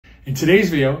In today's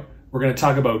video, we're going to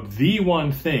talk about the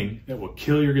one thing that will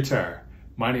kill your guitar.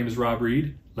 My name is Rob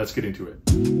Reed. Let's get into it.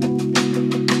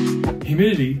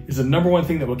 Humidity is the #1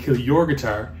 thing that will kill your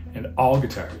guitar and all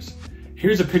guitars.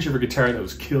 Here's a picture of a guitar that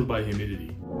was killed by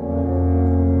humidity.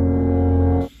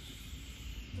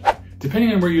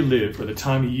 Depending on where you live or the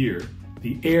time of year,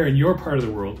 the air in your part of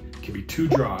the world can be too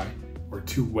dry or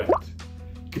too wet.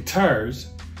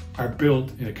 Guitars are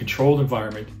built in a controlled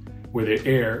environment where the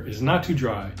air is not too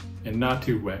dry and not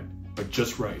too wet, but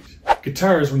just right.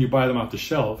 Guitars, when you buy them off the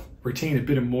shelf, retain a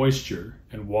bit of moisture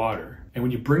and water. And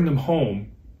when you bring them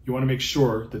home, you want to make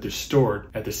sure that they're stored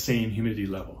at the same humidity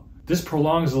level. This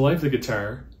prolongs the life of the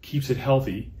guitar, keeps it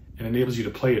healthy, and enables you to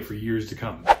play it for years to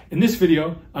come. In this video,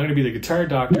 I'm going to be the guitar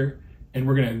doctor, and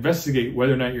we're going to investigate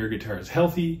whether or not your guitar is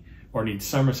healthy or needs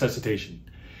some resuscitation.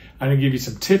 I'm going to give you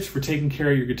some tips for taking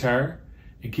care of your guitar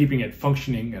and keeping it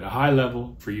functioning at a high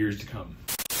level for years to come.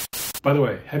 By the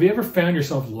way, have you ever found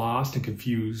yourself lost and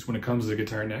confused when it comes to the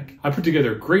guitar neck? I put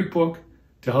together a great book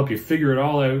to help you figure it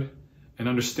all out and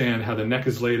understand how the neck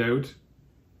is laid out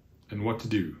and what to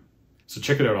do. So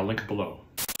check it out, I'll link it below.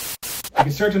 You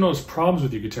can start to notice problems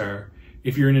with your guitar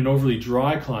if you're in an overly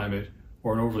dry climate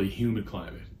or an overly humid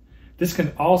climate. This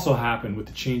can also happen with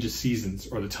the change of seasons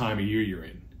or the time of year you're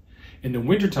in. In the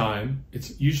wintertime,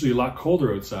 it's usually a lot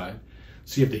colder outside,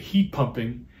 so you have the heat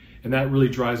pumping, and that really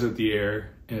dries out the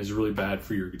air and is really bad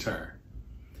for your guitar.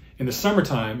 In the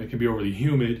summertime, it can be overly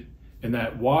humid, and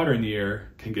that water in the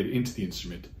air can get into the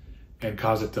instrument and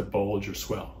cause it to bulge or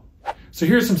swell. So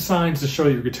here's some signs to show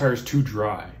your guitar is too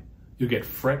dry. You'll get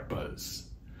fret buzz.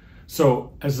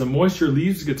 So as the moisture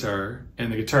leaves the guitar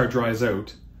and the guitar dries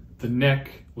out, the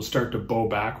neck will start to bow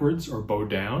backwards or bow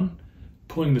down,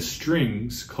 pulling the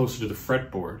strings closer to the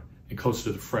fretboard and closer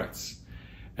to the frets.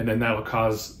 And then that'll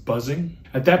cause buzzing.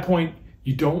 At that point,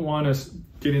 you don't want to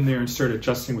get in there and start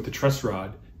adjusting with the truss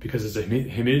rod because it's a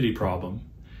humidity problem.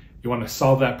 You want to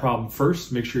solve that problem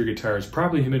first, make sure your guitar is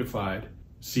properly humidified,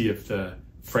 see if the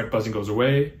fret buzzing goes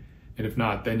away, and if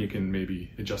not, then you can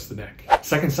maybe adjust the neck.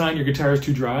 Second sign your guitar is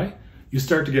too dry, you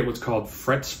start to get what's called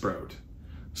fret sprout.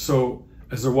 So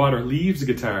as the water leaves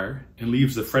the guitar and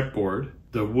leaves the fretboard,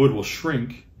 the wood will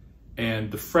shrink and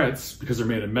the frets, because they're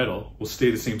made of metal, will stay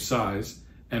the same size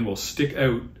and will stick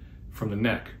out from the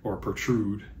neck or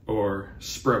protrude or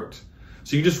sprout.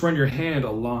 So you can just run your hand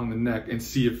along the neck and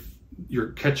see if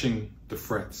you're catching the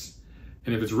frets.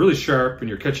 And if it's really sharp and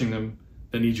you're catching them,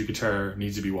 then your guitar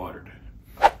needs to be watered.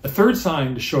 A third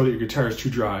sign to show that your guitar is too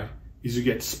dry is you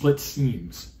get split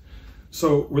seams.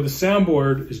 So where the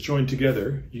soundboard is joined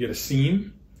together, you get a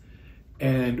seam,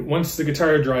 and once the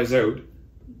guitar dries out,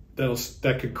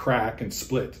 that could crack and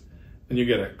split, and you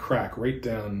get a crack right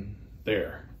down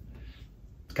there.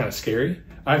 It's kind of scary.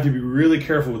 I have to be really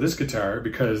careful with this guitar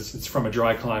because it's from a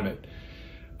dry climate.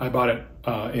 I bought it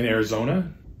in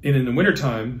Arizona, and in the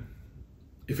wintertime,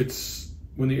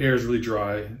 when the air is really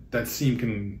dry, that seam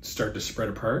can start to spread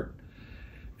apart.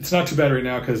 It's not too bad right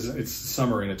now because it's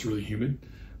summer and it's really humid,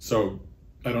 so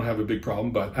I don't have a big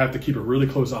problem, but I have to keep a really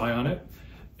close eye on it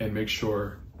and make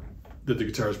sure that the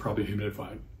guitar is probably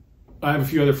humidified. I have a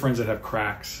few other friends that have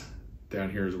cracks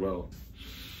down here as well.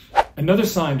 Another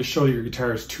sign to show that your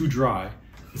guitar is too dry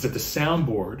is that the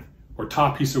soundboard or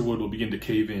top piece of wood will begin to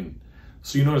cave in.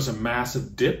 So you notice a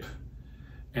massive dip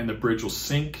and the bridge will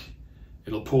sink.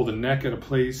 It'll pull the neck out of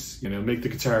place, make the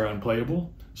guitar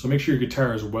unplayable. So make sure your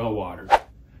guitar is well watered.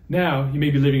 Now, you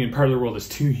may be living in part of the world that's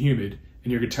too humid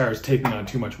and your guitar is taking on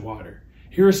too much water.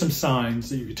 Here are some signs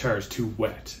that your guitar is too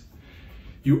wet.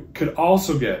 You could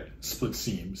also get split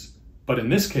seams, but in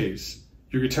this case,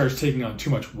 your guitar is taking on too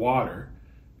much water,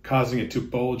 causing it to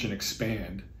bulge and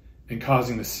expand and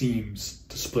causing the seams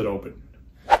to split open.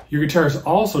 Your guitar is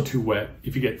also too wet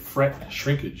if you get fret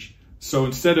shrinkage. So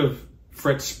instead of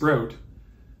fret sprout,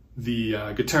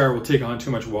 the guitar will take on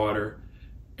too much water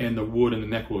and the wood and the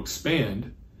neck will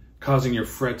expand, causing your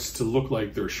frets to look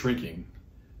like they're shrinking.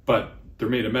 But they're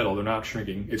made of metal, they're not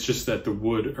shrinking. It's just that the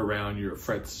wood around your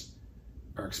frets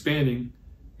are expanding,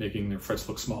 making their frets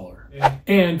look smaller.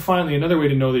 And finally, another way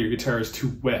to know that your guitar is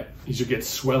too wet is you get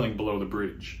swelling below the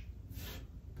bridge.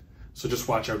 So just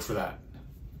watch out for that.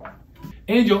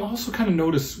 And you'll also kind of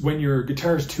notice when your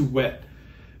guitar is too wet,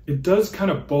 it does kind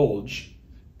of bulge.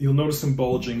 You'll notice some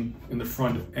bulging in the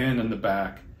front and in the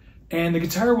back. And the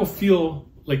guitar will feel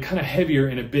like kind of heavier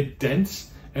and a bit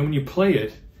dense. And when you play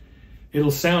it,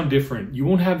 it'll sound different. You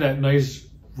won't have that nice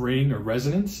ring or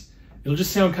resonance. It'll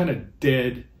just sound kind of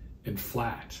dead and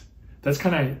flat. That's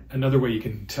kind of another way you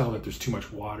can tell that there's too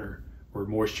much water or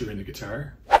moisture in the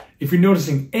guitar. If you're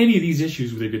noticing any of these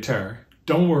issues with your guitar,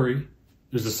 don't worry,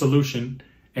 there's a solution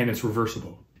and it's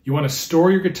reversible. You want to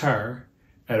store your guitar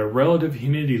at a relative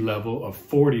humidity level of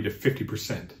 40 to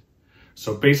 50%.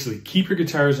 So basically keep your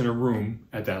guitars in a room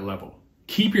at that level.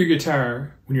 Keep your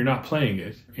guitar, when you're not playing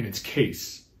it, in its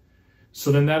case.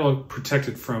 So then that'll protect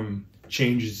it from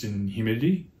changes in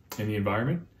humidity in the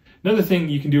environment. Another thing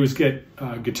you can do is get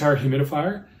a guitar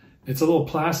humidifier. It's a little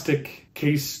plastic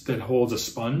case that holds a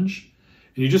sponge.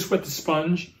 And you just wet the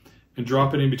sponge and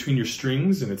drop it in between your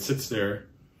strings, and it sits there,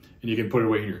 and you can put it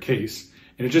away in your case.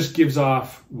 And it just gives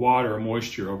off water or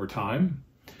moisture over time.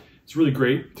 It's really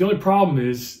great. The only problem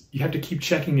is you have to keep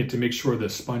checking it to make sure the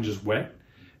sponge is wet.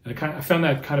 And I found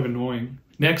that kind of annoying.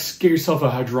 Next, get yourself a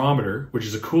hydrometer, which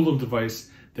is a cool little device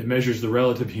that measures the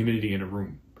relative humidity in a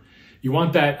room. You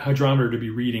want that hydrometer to be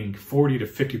reading 40 to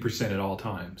 50% at all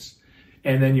times.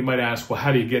 And then you might ask, well,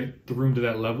 how do you get the room to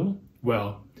that level?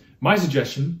 Well, my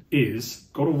suggestion is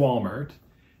go to Walmart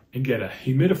and get a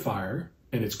humidifier.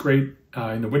 And it's great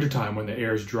in the wintertime when the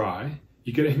air is dry.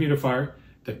 You get a humidifier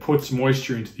that puts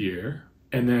moisture into the air,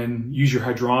 and then use your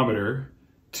hydrometer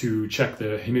to check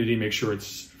the humidity, make sure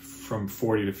it's from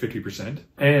 40 to 50%.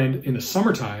 And in the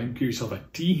summertime, get yourself a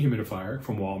dehumidifier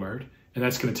from Walmart, and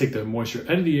that's going to take the moisture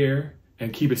out of the air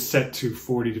and keep it set to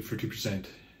 40 to 50%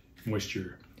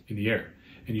 moisture in the air.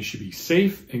 And you should be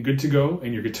safe and good to go,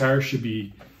 and your guitar should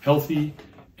be healthy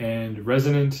and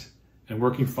resonant and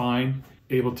working fine,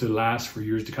 able to last for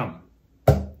years to come.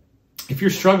 If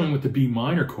you're struggling with the B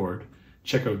minor chord,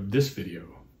 check out this video.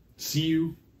 See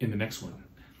you in the next one.